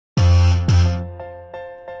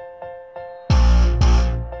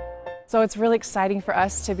So it's really exciting for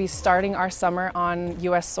us to be starting our summer on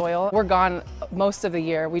U.S. soil. We're gone most of the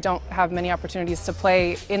year. We don't have many opportunities to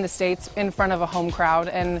play in the States in front of a home crowd,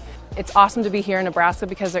 and it's awesome to be here in Nebraska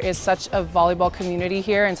because there is such a volleyball community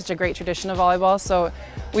here and such a great tradition of volleyball, so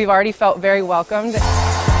we've already felt very welcomed.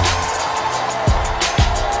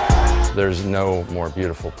 There's no more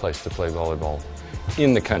beautiful place to play volleyball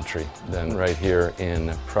in the country than right here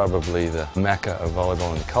in probably the mecca of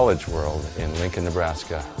volleyball in the college world in Lincoln,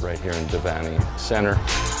 Nebraska, right here in Devaney Center.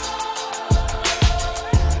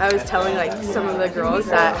 I was telling some of the girls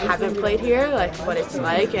that haven't played here what it's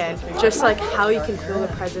like, and just how you can feel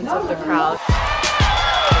the presence of the crowd.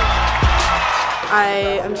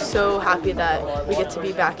 I am so happy that we get to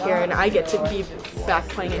be back here and I get to be back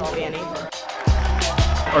playing in Devaney.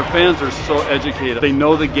 Our fans are so educated. They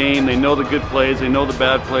know the game, they know the good plays, they know the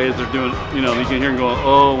bad plays. They're doing, you can hear them going,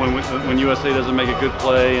 oh, when USA doesn't make a good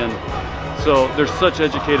play. And so they're such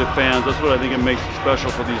educated fans. That's what I think it makes it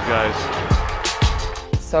special for these guys.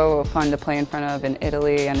 It's so fun to play in front of in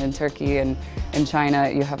Italy and in Turkey and in China.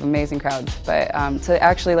 You have amazing crowds. But to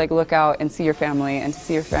actually look out and see your family and to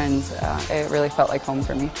see your friends, it really felt like home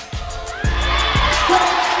for me.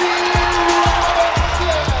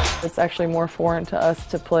 It's actually more foreign to us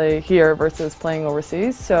to play here versus playing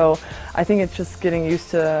overseas, so I think it's just getting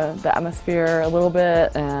used to the atmosphere a little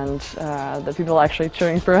bit and the people actually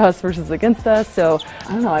cheering for us versus against us. So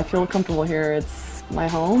I don't know, I feel comfortable here. It's my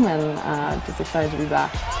home and just excited to be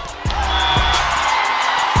back.